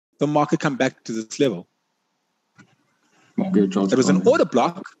the market come back to this level? Okay, There was an order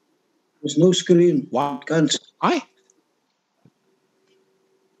block. There's no screen. Why? Can't. I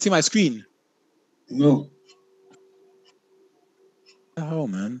see my screen. No. Oh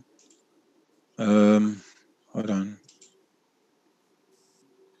man. Hold on.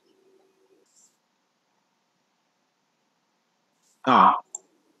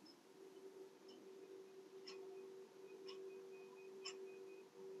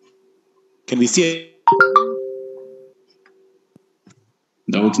 Can we see it?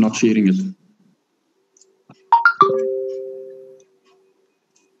 No, it's not sharing it.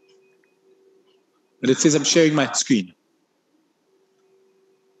 But it says I'm sharing my screen.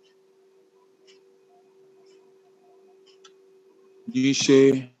 You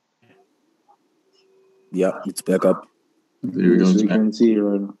share. Yeah, it's back up. There we go. We can see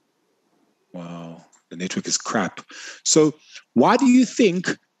right now. Wow, the network is crap. So why do you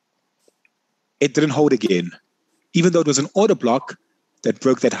think it didn't hold again? Even though it was an order block that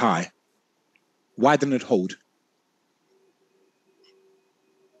broke that high. Why didn't it hold?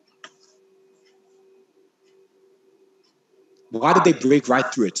 Why did they break right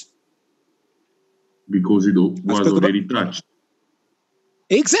through it? Because it was already touched.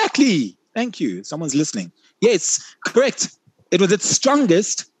 Exactly. Thank you. Someone's listening. Yes, correct. It was its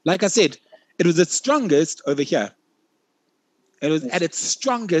strongest. Like I said, it was its strongest over here. It was at its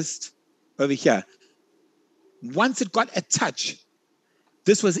strongest over here. Once it got a touch,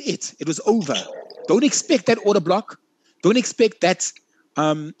 this was it. It was over. Don't expect that order block. Don't expect that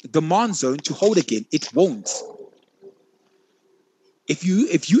demand zone to hold again. It won't. If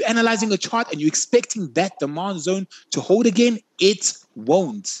you analyzing a chart and you're expecting that demand zone to hold again, it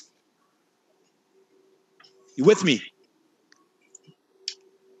won't. You with me?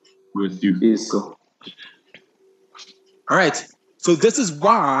 With you. Yes, sir. All right. So this is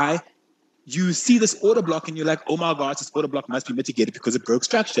why you see this order block and you're like, oh my gosh, this order block must be mitigated because it broke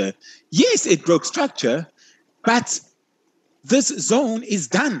structure. Yes, it broke structure, but this zone is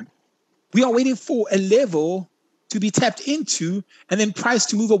done. We are waiting for a level to be tapped into and then price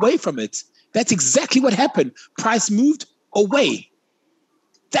to move away from it. That's exactly what happened. Price moved away.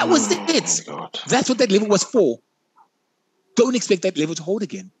 That was it. That's what that level was for. Don't expect that level to hold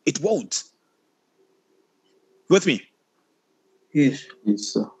again. It won't. With me? Yes. Yes,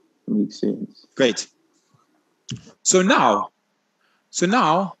 sir. Makes sense. Great. So now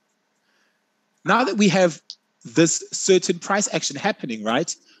that we have this certain price action happening,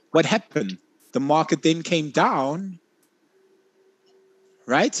 right? What happened? The market then came down,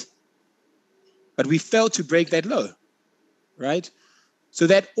 right? But we failed to break that low, right? So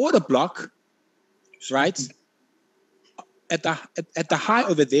that order block, right, at the high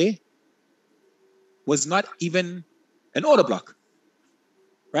over there was not even an order block,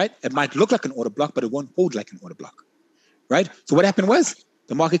 right? It might look like an order block, but it won't hold like an order block, right? So what happened was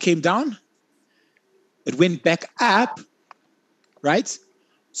the market came down, it went back up, right?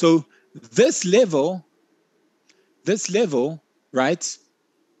 So this level, right?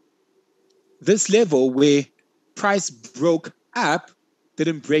 This level where price broke up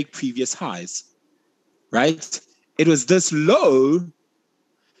didn't break previous highs, right? It was this low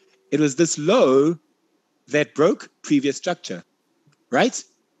that broke previous structure, right?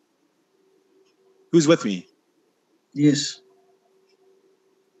 Who's with me? Yes.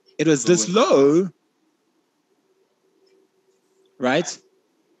 It was this low, right?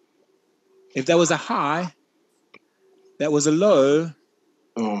 If there was a high, that was a low.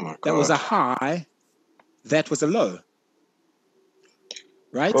 Oh my God. That was a high. That was a low.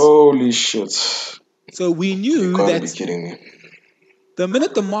 Right? Holy shit. So we knew You gotta that be kidding me. the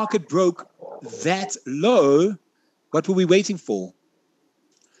minute the market broke that low, what were we waiting for?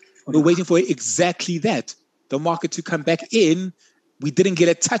 We were waiting for exactly that. The market to come back in. We didn't get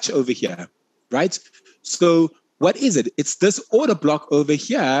a touch over here, right? So what is it? It's this order block over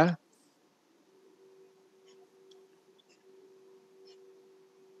here.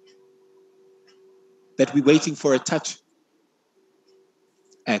 That we're waiting for a touch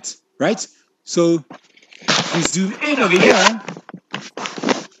at, right? So if we zoom in over here,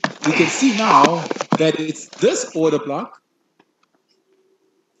 we can see now that it's this order block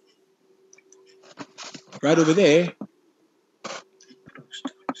right over there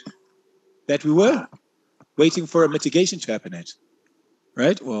that we were waiting for a mitigation to happen at,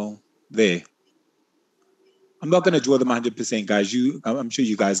 right? Well, there. I'm not going to draw them 100%, guys. I'm sure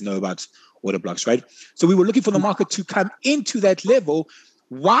you guys know about order blocks, right? So we were looking for the market to come into that level.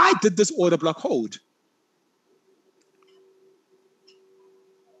 Why did this order block hold?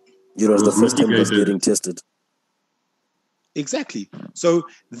 It was the first time it was getting tested. Exactly. So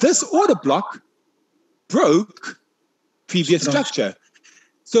this order block broke previous structure.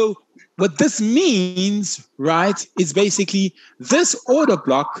 So what this means, right, is basically this order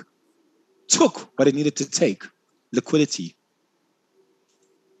block took what it needed to take, liquidity.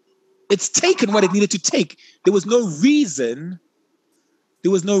 It's taken what it needed to take. There was no reason,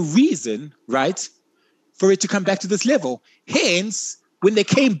 right, for it to come back to this level. Hence, when they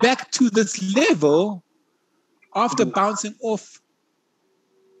came back to this level, after bouncing off,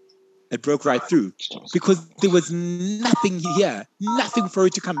 it broke right through because there was nothing here, nothing for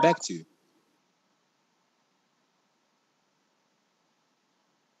it to come back to.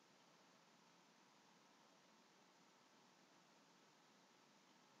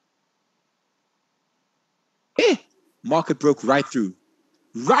 Market broke right through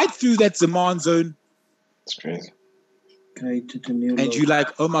that demand zone. It's crazy. Created a new And low. you're like,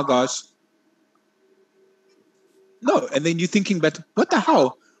 oh my gosh. No, and then you're thinking, but what the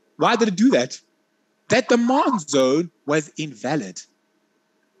hell? Why did it do that? That demand zone was invalid.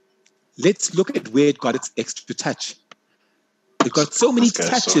 Let's look at where it got its extra touch. It got so many This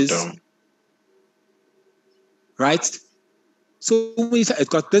guy's so touches, dumb. right? So many. It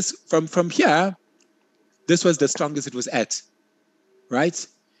got this from here. This was the strongest it was at, right?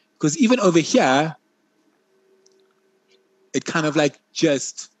 Because even over here, it kind of like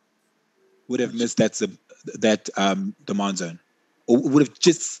just would have missed that demand zone, or would have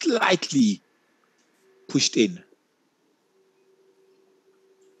just slightly pushed in.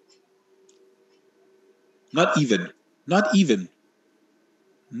 Not even.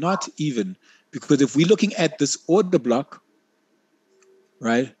 Because if we're looking at this order block,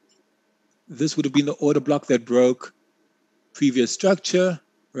 right, this would have been the order block that broke previous structure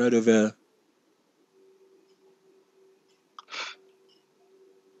right over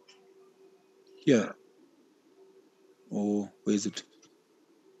here. Or where is it?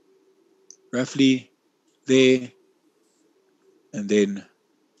 Roughly there, and then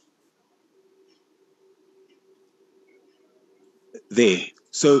there.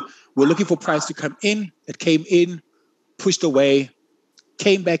 So we're looking for price to come in. It came in, pushed away,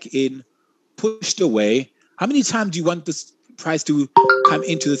 came back in, pushed away. How many times do you want this price to come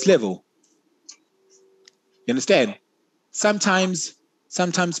into this level? You understand? Sometimes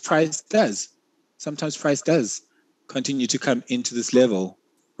price does. Sometimes price does continue to come into this level,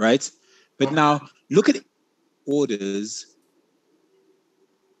 right? But now look at orders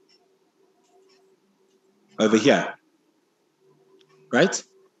over here, right?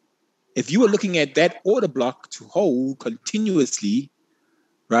 If you were looking at that order block to hold continuously,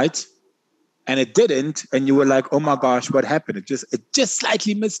 right? And it didn't, and you were like, oh my gosh, what happened? It just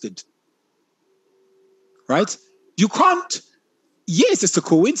slightly missed it, right? You can't, yes, it's a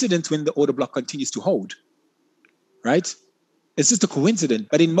coincidence when the order block continues to hold, right? It's just a coincidence.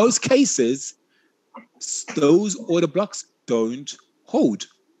 But in most cases, those order blocks don't hold.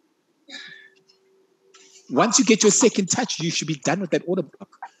 Once you get your second touch, you should be done with that order block,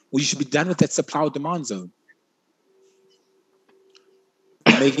 or you should be done with that supply or demand zone.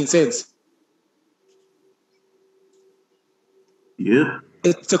 Making sense? Yeah.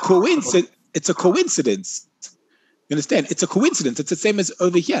 It's a coincidence. You understand? It's a coincidence. It's the same as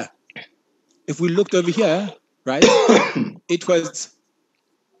over here. If we looked over here, right, it was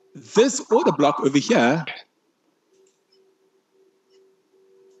this order block over here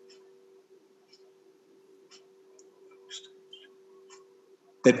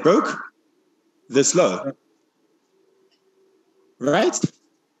that broke this low, right?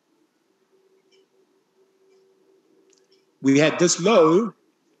 We had this low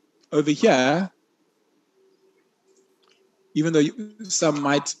over here, even though some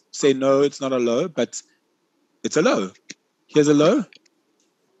might say, no, it's not a low, but it's a low. Here's a low.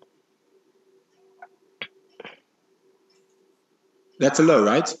 That's a low,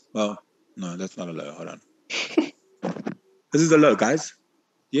 right? Well, no, that's not a low. Hold on. This is a low, guys.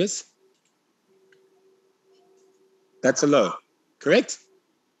 Yes? That's a low, correct?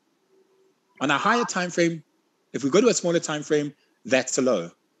 On a higher time frame, if we go to a smaller time frame, that's a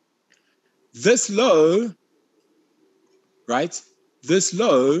low. This low, right? This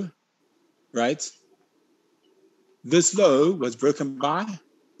low, right? This low was broken by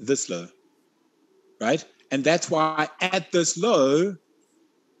this low, right? And that's why at this low,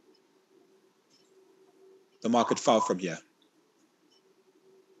 the market fell from here.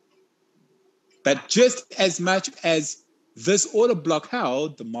 But just as much as this order block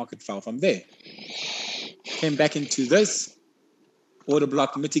held, the market fell from there. Came back into this, order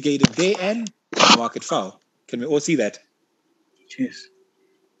block mitigated there, and the market fell. Can we all see that? Yes.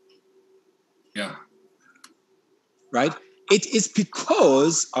 Yeah. Right? it is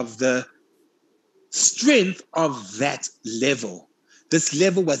because of the strength of that level. This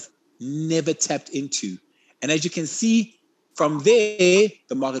level was never tapped into. And as you can see, from there,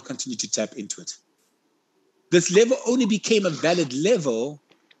 the market continued to tap into it. This level only became a valid level,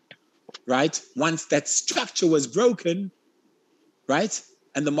 right, once that structure was broken, right?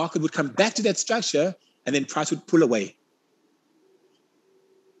 And the market would come back to that structure and then price would pull away.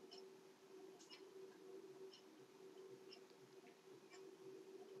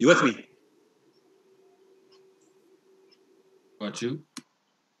 You with me? Got you.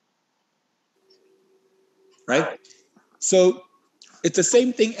 Right? So it's the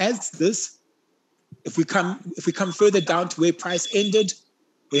same thing as this. If we come further down to where price ended,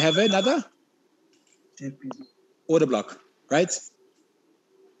 we have another order block, right?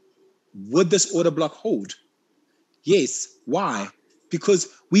 Would this order block hold? Yes. Why? Because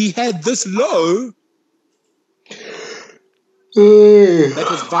we had this low that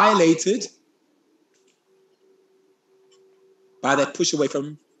was violated by that push away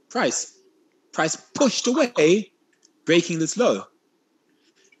from price. Price pushed away, breaking this low.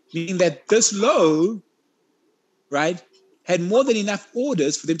 Meaning that this low, right, had more than enough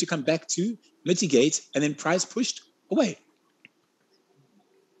orders for them to come back to mitigate, and then price pushed away.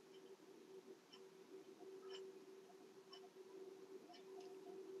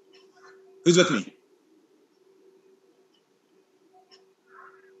 Who's with me?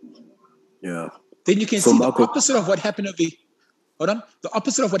 Yeah. Then you can So see Marco, the opposite of what happened over here. Hold on. The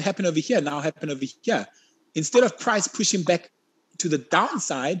opposite of what happened over here now happened over here. Instead of price pushing back to the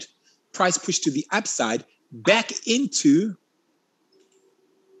downside, price pushed to the upside, back into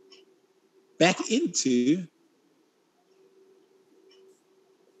that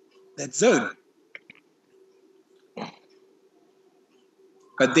zone.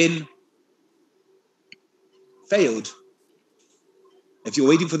 But then failed. If you're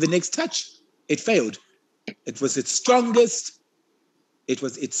waiting for the next touch, it failed. It was its strongest. It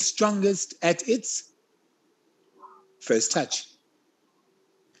was its strongest at its first touch.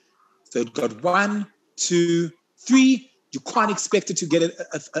 So it got 1, 2, 3. You can't expect it to get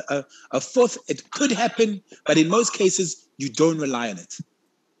a fourth. It could happen, but in most cases, you don't rely on it.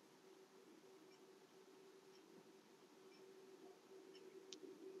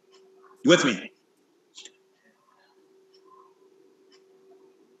 You with me?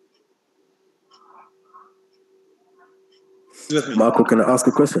 You with me? Marco, can I ask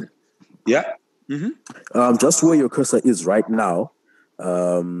a question? Yeah. Just where your cursor is right now,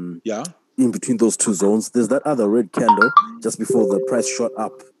 Yeah. in between those two zones, there's that other red candle just before the price shot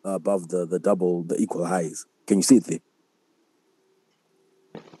up above the double, the equal highs. Can you see it there?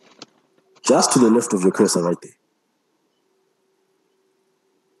 Just to the left of your cursor right there.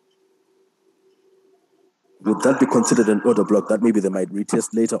 Would that be considered an order block that maybe they might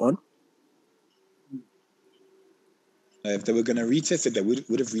retest later on? If they were going to retest it, they would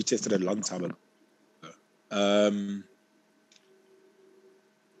have retested it a long time ago.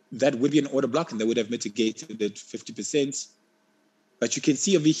 That would be an order block, and they would have mitigated it 50%. But you can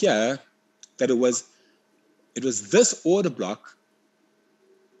see over here that it was this order block.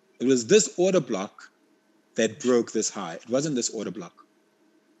 It was this order block that broke this high. It wasn't this order block.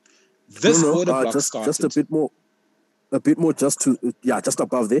 This order block started. Just a bit more, just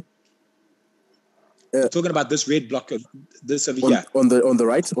above there. I'm talking about this red block, this over here. On the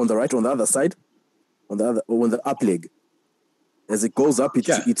right, on the other side, on the up leg. As it goes up,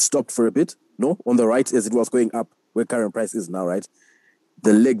 it stopped for a bit. No, on the right, as it was going up, where current price is now, right?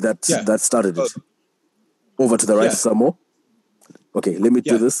 The leg that started it. Over to the right some more. Okay, let me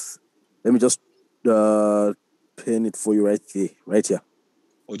do this. Let me just pin it for you right there, right here.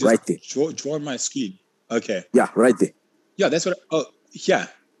 Or just right there. Draw on my screen. Okay. Yeah, right there. Yeah, that's what. Yeah.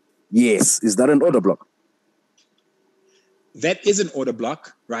 Yes. Is that an order block? That is an order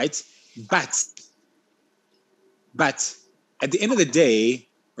block, right? But at the end of the day,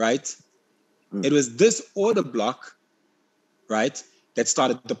 right, it was this order block, right, that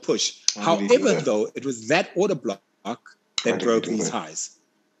started the push. However, though, it was that order block that broke these highs.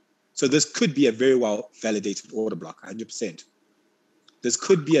 So this could be a very well validated order block, 100%. This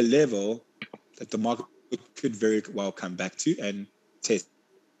could be a level that the market could very well come back to and test.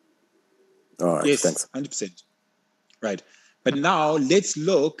 All right, yes, thanks. 100%. Right. But now let's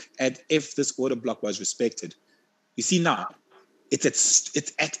look at if this order block was respected. You see now, it's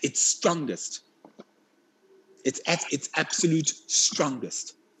at its strongest. It's at its absolute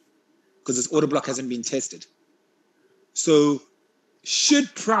strongest because this order block hasn't been tested. So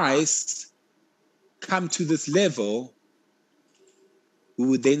should price come to this level, we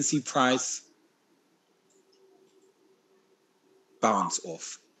would then see price bounce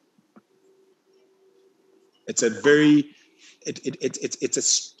off. It's a very, it's a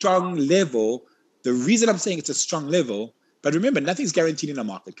strong level. The reason I'm saying it's a strong level, but remember, nothing's guaranteed in the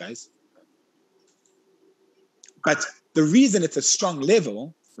market, guys. But the reason it's a strong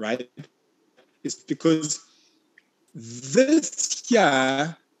level, right, is because this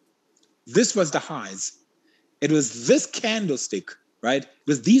year, this was the highs. It was this candlestick, right? It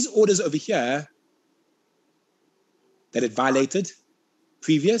was these orders over here that it violated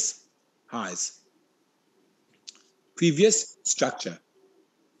previous highs, previous structure.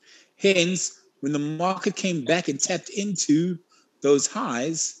 Hence, when the market came back and tapped into those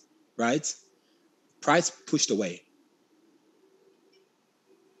highs, right, price pushed away.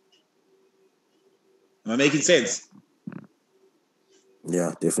 Am I making sense?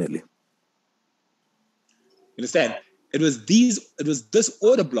 Yeah, definitely. You understand? It was this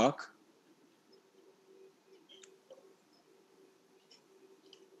order block,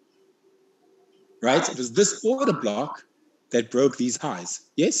 right? It was this order block that broke these highs.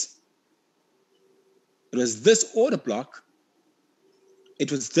 Yes? It was this order block.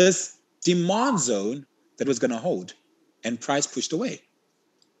 It was this demand zone that was going to hold, and price pushed away.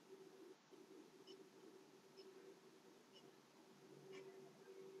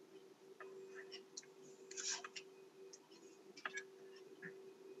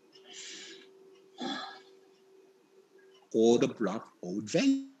 Order block owed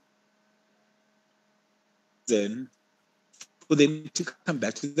value. Then for them to come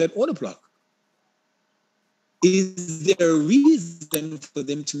back to that order block. Is there a reason for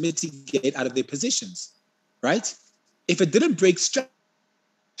them to mitigate out of their positions, right? If it didn't break structure,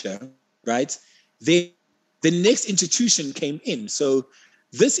 right, the next institution came in. So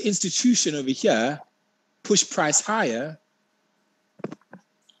this institution over here pushed price higher,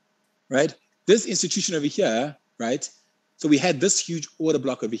 right? This institution over here, right? So we had this huge order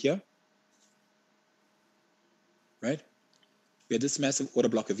block over here, right? We had this massive order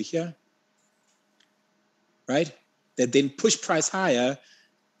block over here, right? That then pushed price higher,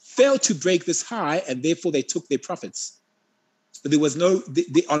 failed to break this high, and therefore they took their profits. So there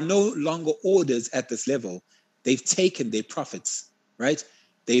are no longer orders at this level. They've taken their profits, right?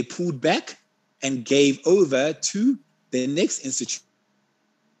 They pulled back and gave over to the next institution.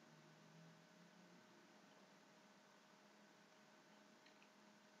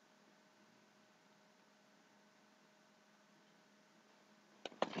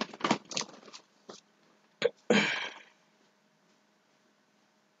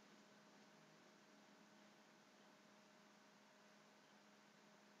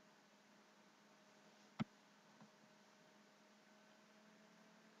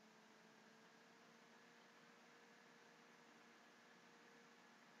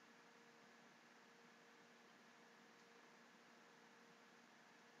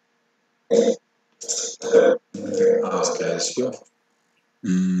 Guys,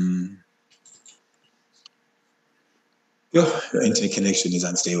 your internet connection is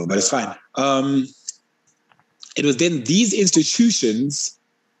unstable, but it's fine. It was then these institutions,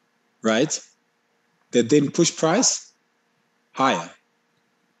 right, that then push price higher.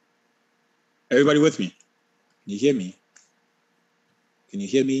 Everybody with me? Can you hear me? Can you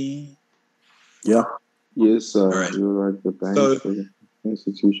hear me? Yeah. Yes, sir. All right. You're like the bank So- for the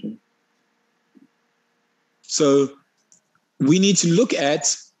institution. So we need to look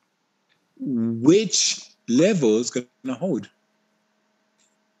at which level is going to hold,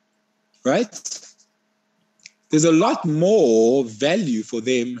 right? There's a lot more value for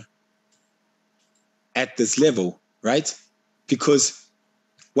them at this level, right? Because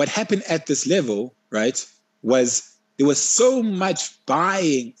what happened at this level, right, was there was so much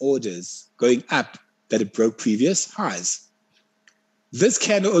buying orders going up that it broke previous highs. This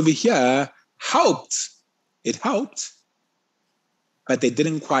candle over here helped. It helped, but they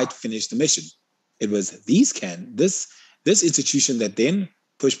didn't quite finish the mission. It was this institution that then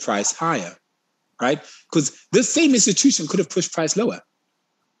pushed price higher, right? Because this same institution could have pushed price lower,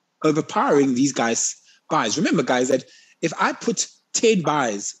 overpowering these guys' buys. Remember, guys, that if I put 10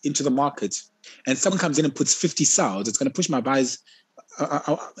 buys into the market and someone comes in and puts 50 sells, it's going to push my buys.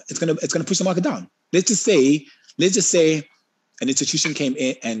 It's going to push the market down. Let's just say an institution came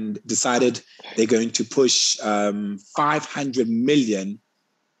in and decided they're going to push 500 million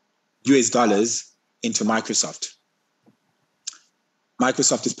US dollars into Microsoft.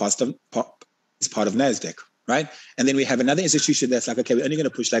 Microsoft is part of NASDAQ, right? And then we have another institution that's like, okay, we're only going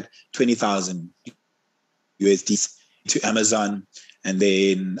to push like 20,000 USD to Amazon. And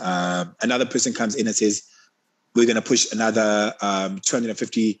then another person comes in and says, we're going to push another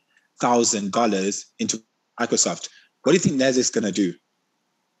 $250,000 into Microsoft. What do you think Nasdaq's going to do?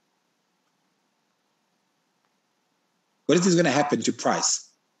 What is going to happen to price?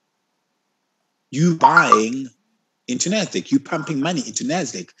 You buying into Nasdaq, you pumping money into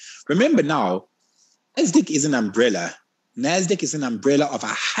Nasdaq. Remember now, Nasdaq is an umbrella. Nasdaq is an umbrella of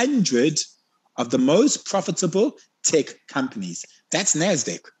 100 of the most profitable tech companies. That's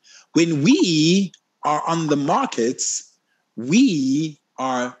Nasdaq. When we are on the markets, we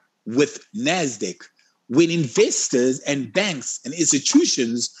are with Nasdaq. When investors and banks and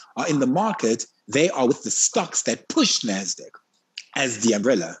institutions are in the market, they are with the stocks that push Nasdaq as the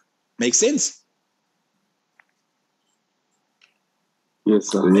umbrella. Make sense? Yes,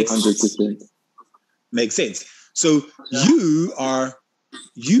 sir. 100%. Makes sense. So you are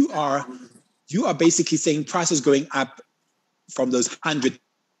basically saying prices going up from those 100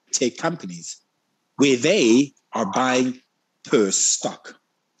 tech companies where they are buying per stock.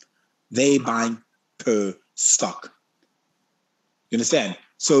 They buying per stock. You understand?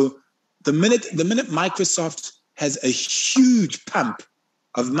 So the minute Microsoft has a huge pump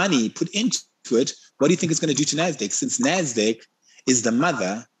of money put into it, what do you think it's going to do to Nasdaq? Since Nasdaq is the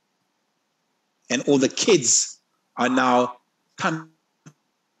mother, and all the kids are now pumping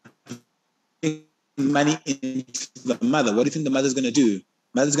money into the mother. What do you think the mother's going to do?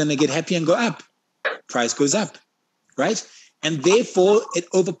 Mother's going to get happy and go up. Price goes up, right? And therefore, it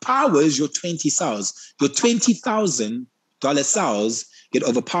overpowers your 20 sales. Your $20,000 sales get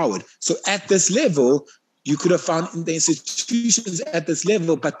overpowered. So at this level, you could have found in the institutions at this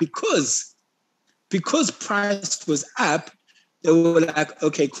level, but because price was up, they were like,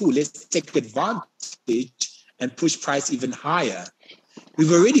 okay, cool, let's take advantage and push price even higher.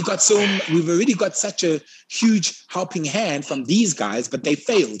 We've already got such a huge helping hand from these guys, but they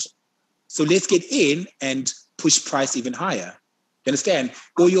failed. So let's get in and push price even higher. You understand?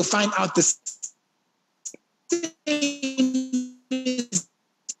 Or you'll find out the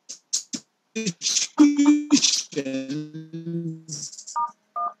institutions,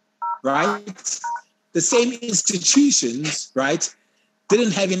 right? The same institutions, right,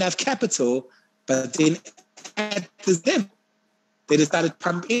 didn't have enough capital, but then at this level, they decided to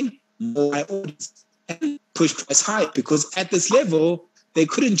pump in more orders and push price high, because at this level, they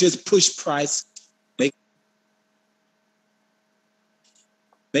couldn't just push price.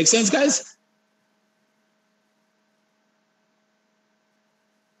 Make sense, guys?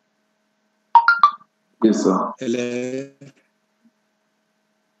 Yes, sir. Hello?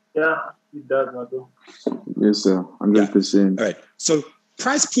 Yeah, it does, Madu. Yes, sir. 100%. All right. So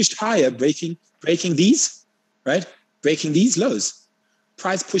price pushed higher, breaking these, right? Breaking these lows.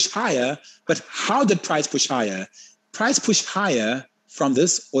 Price pushed higher, but how did price push higher? Price pushed higher from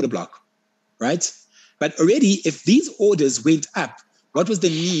this order block, right? But already, if these orders went up, what was the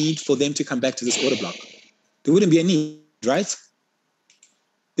need for them to come back to this order block? There wouldn't be a need, right?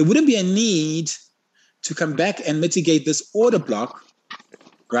 There wouldn't be a need to come back and mitigate this order block,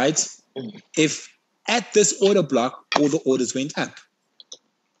 right? If at this order block, all the orders went up,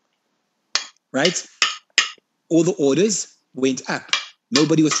 right? All the orders went up.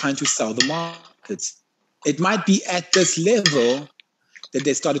 Nobody was trying to sell the market. It might be at this level that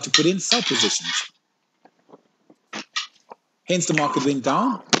they started to put in sell positions. Hence, the market went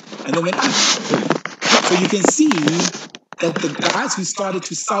down and then went up. So you can see that the guys who started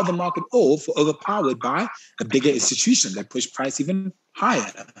to sell the market off were overpowered by a bigger institution that pushed price even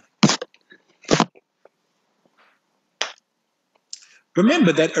higher.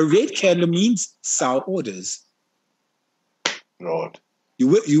 Remember that a red candle means sell orders. Lord.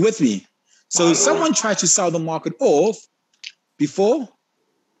 You with me? So someone tried to sell the market off before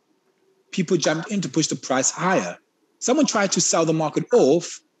people jumped in to push the price higher. Someone tried to sell the market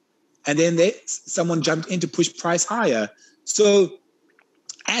off, and then someone jumped in to push price higher. So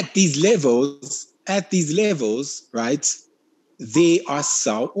at these levels, right, they are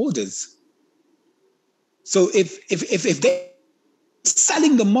sell orders. So if they're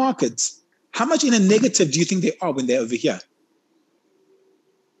selling the market, how much in a negative do you think they are when they're over here?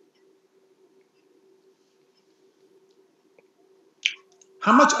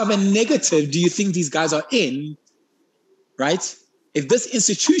 How much of a negative do you think these guys are in, right? If this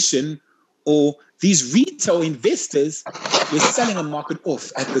institution or these retail investors were selling a market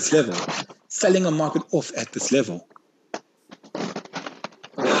off at this level,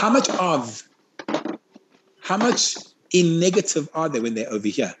 how much in negative are they when they're over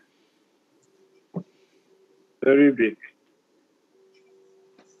here? Very big.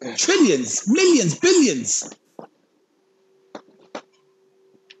 Trillions, millions, billions.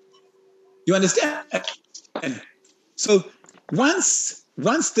 You understand? So once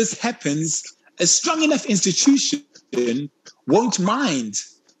this happens, a strong enough institution won't mind,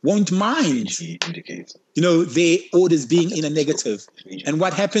 indicates. their orders being in a negative. And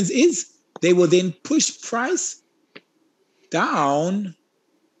what happens is they will then push price down,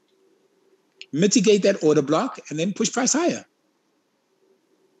 mitigate that order block, and then push price higher.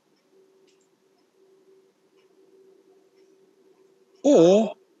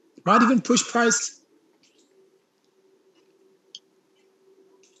 Or might even push price.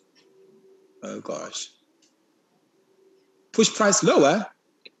 Oh gosh. Push price lower,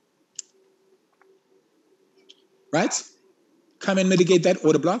 right? Come and mitigate that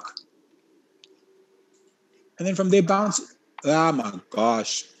order block. And then from there bounce. Oh my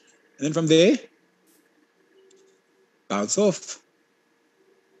gosh. And then from there, bounce off.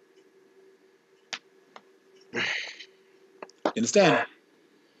 You understand?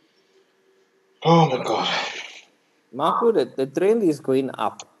 Oh my God. Marco, the trend is going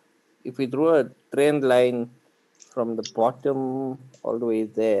up. If we draw a trend line from the bottom all the way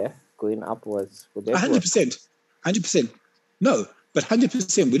there, going upwards, would that 100%. 100%. No, but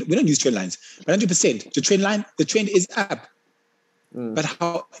 100%. We don't use trend lines. But 100%. The trend is up. But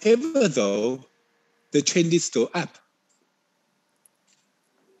however, though, the trend is still up.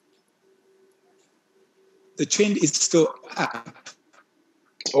 The trend is still up.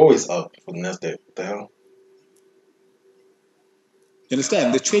 It's always up with Nasdaq. What the hell? You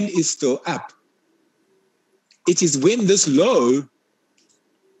understand? The trend is still up. It is when this low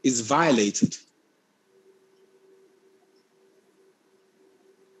is violated.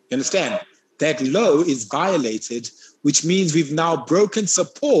 You understand? That low is violated, which means we've now broken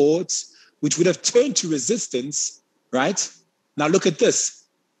support, which would have turned to resistance, right? Now look at this.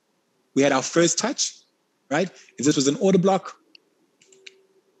 We had our first touch, right? If this was an order block,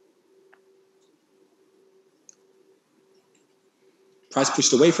 price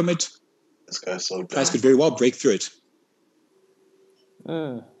pushed away from it. This guy's so dumb. Price could very well break through it.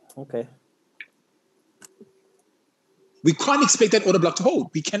 Okay. We can't expect that order block to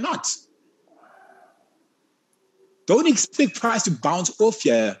hold. We cannot. Don't expect price to bounce off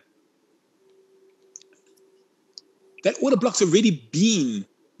here. That order block's already been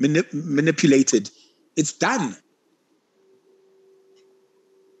manipulated. It's done.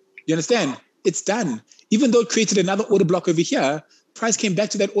 You understand? It's done. Even though it created another order block over here, price came back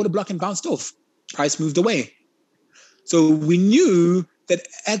to that order block and bounced off. Price moved away. So we knew that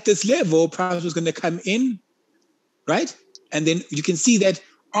at this level, price was going to come in, right? And then you can see that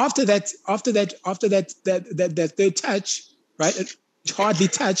after that third touch, right? It hardly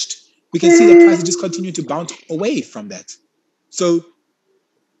touched. We can see that price just continued to bounce away from that. So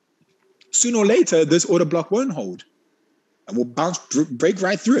sooner or later, this order block won't hold, and we'll break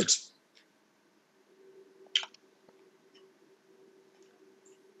right through it.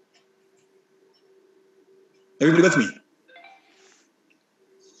 Everybody with me?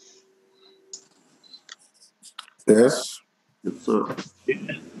 Yes. Yes, sir.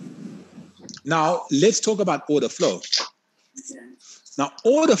 Now, let's talk about order flow. Now,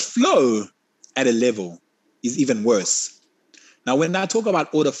 order flow at a level is even worse. Now, when I talk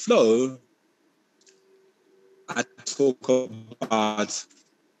about order flow, I talk about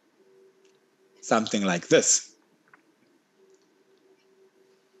something like this.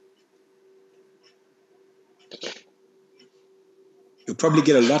 You'll probably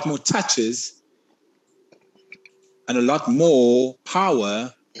get a lot more touches and a lot more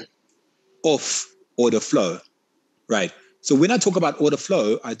power off order flow, right? So when I talk about order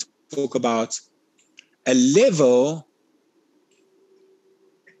flow, I talk about a level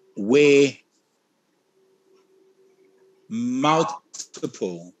where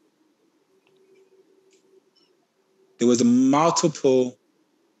there was multiple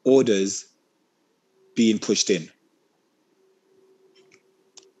orders being pushed in.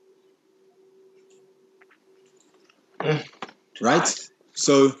 Right?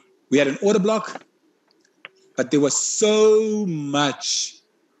 So we had an order block, but there was so much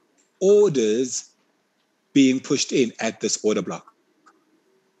orders being pushed in at this order block.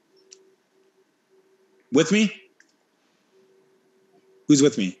 With me? Who's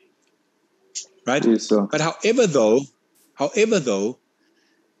with me? Right? Yes, sir. But however though,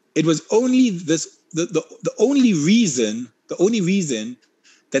 it was only this, the only reason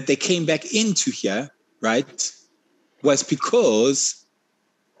that they came back into here, right, was because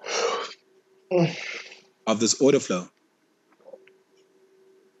of this order flow.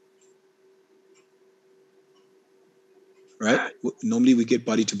 Right? Normally we get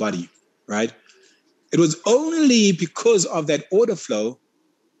body to body, right? It was only because of that order flow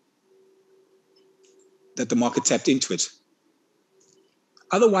that the market tapped into it.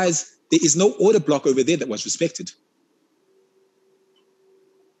 Otherwise, there is no order block over there that was respected.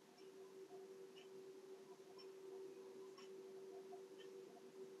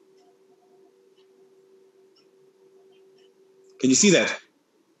 Can you see that?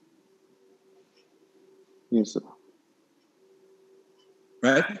 Yes, sir.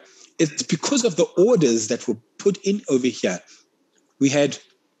 Right? It's because of the orders that were put in over here. We had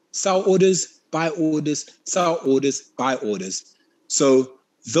sell orders, buy orders, sell orders, buy orders. So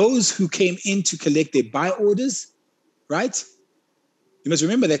those who came in to collect their buy orders, right? You must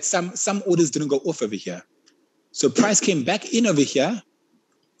remember that some orders didn't go off over here. So price came back in over here,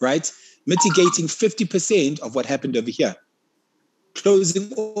 right? Mitigating 50% of what happened over here.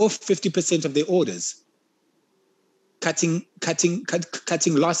 Closing off 50% of their orders. Cutting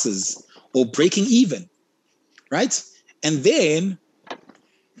losses or breaking even, right? And then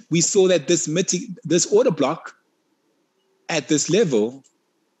we saw that this order block at this level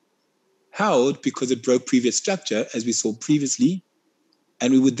held because it broke previous structure, as we saw previously,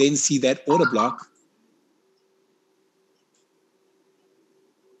 and we would then see that order block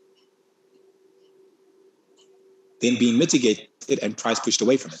then being mitigated and price pushed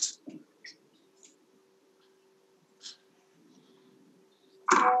away from it.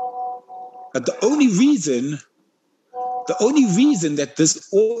 But the only reason that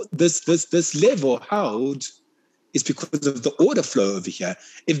this level held is because of the order flow over here.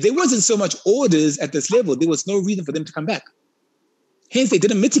 If there wasn't so much orders at this level, there was no reason for them to come back. Hence, they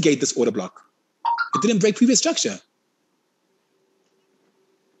didn't mitigate this order block. It didn't break previous structure.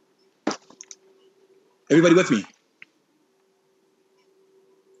 Everybody with me?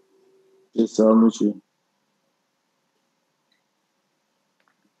 Yes, sir, I'm with you.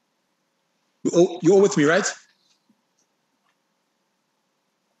 You're all with me, right?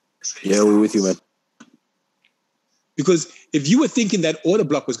 Yeah, we're with you, man. Because if you were thinking that order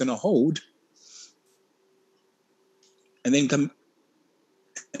block was going to hold and then come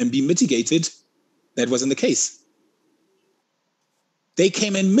and be mitigated, that wasn't the case. They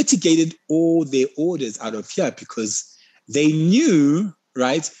came and mitigated all their orders out of here because they knew,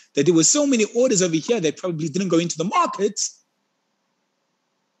 right, that there were so many orders over here that probably didn't go into the market.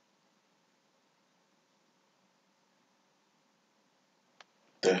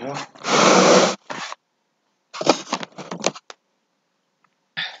 The hell?